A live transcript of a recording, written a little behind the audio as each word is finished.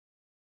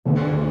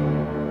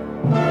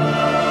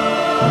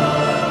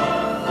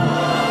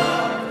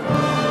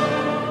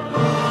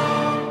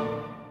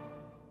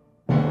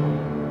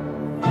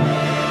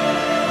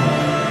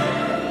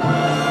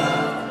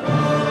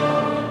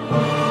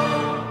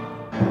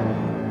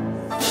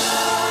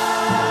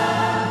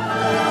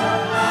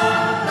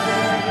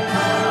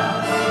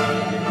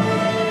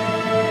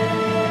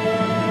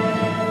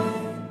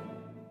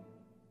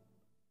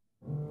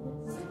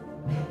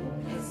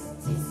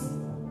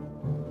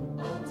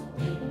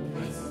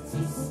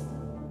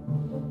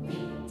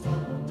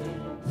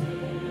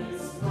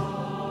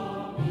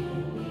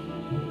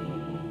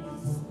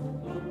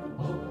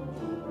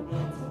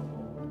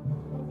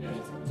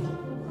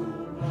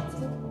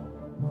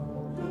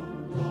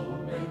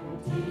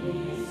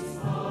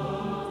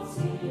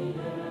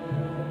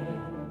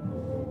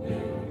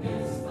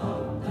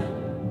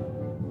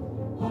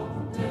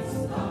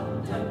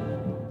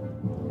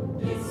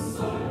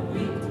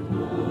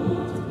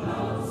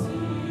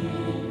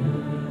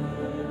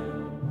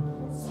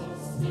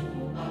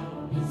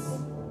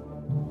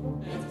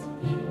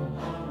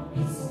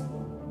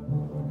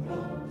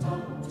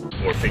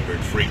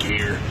Four-Fingered Freak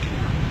here.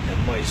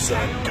 And my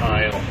son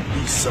Kyle,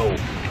 he's so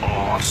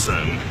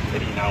awesome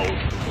that he now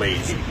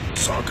plays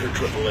soccer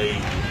AAA,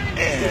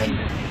 and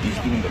he's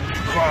doing the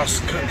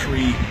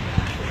cross-country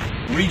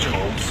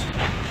regionals.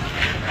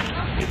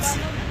 It's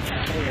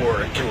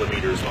 4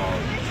 kilometers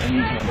long, and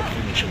he's going to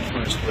finish in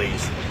first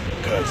place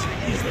because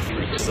he's the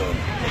freak son.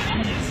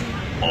 He's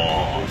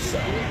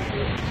awesome.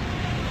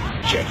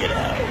 Check it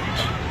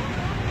out.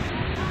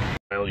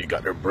 Well, you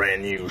got your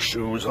brand new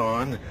shoes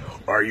on.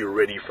 Are you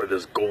ready for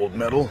this gold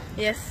medal?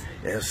 Yes.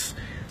 Yes.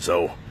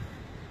 So,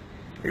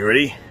 you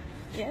ready?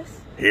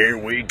 Yes. Here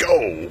we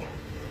go.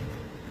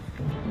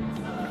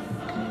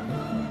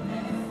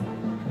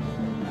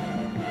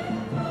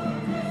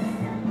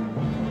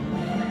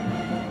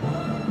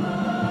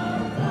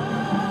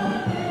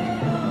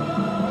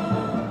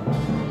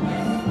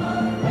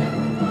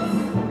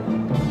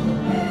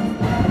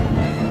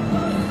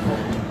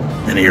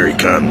 And here he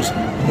comes,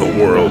 the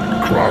world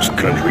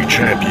cross-country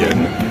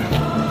champion,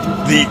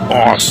 the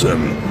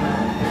awesome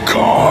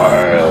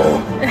Kyle.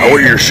 How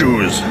are your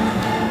shoes?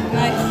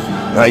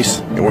 Nice. Nice?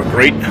 They work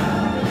great?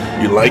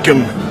 You like them?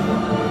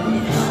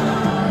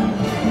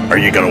 Yes. Are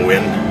you gonna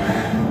win?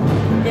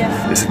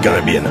 Yes. This is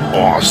gonna be an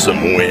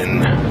awesome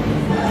win.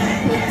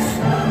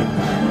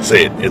 Yes.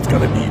 Say it, it's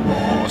gonna be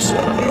awesome. It's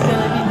gonna be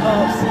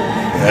awesome.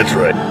 That's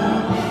right.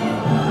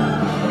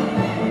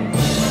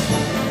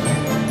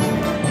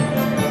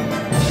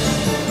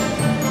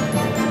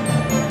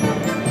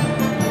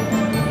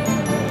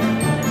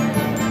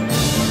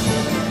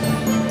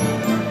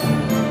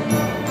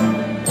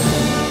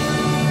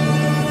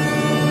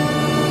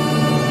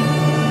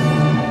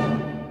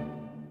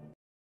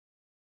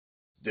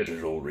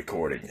 Digital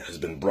recording has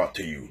been brought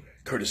to you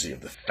courtesy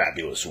of the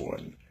fabulous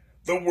one,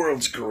 the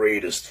world's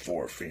greatest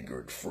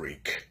four-fingered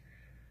freak.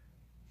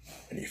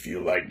 And if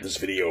you like this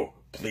video,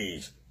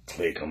 please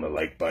click on the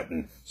like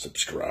button,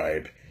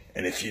 subscribe,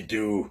 and if you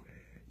do,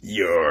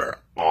 you're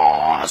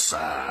awesome.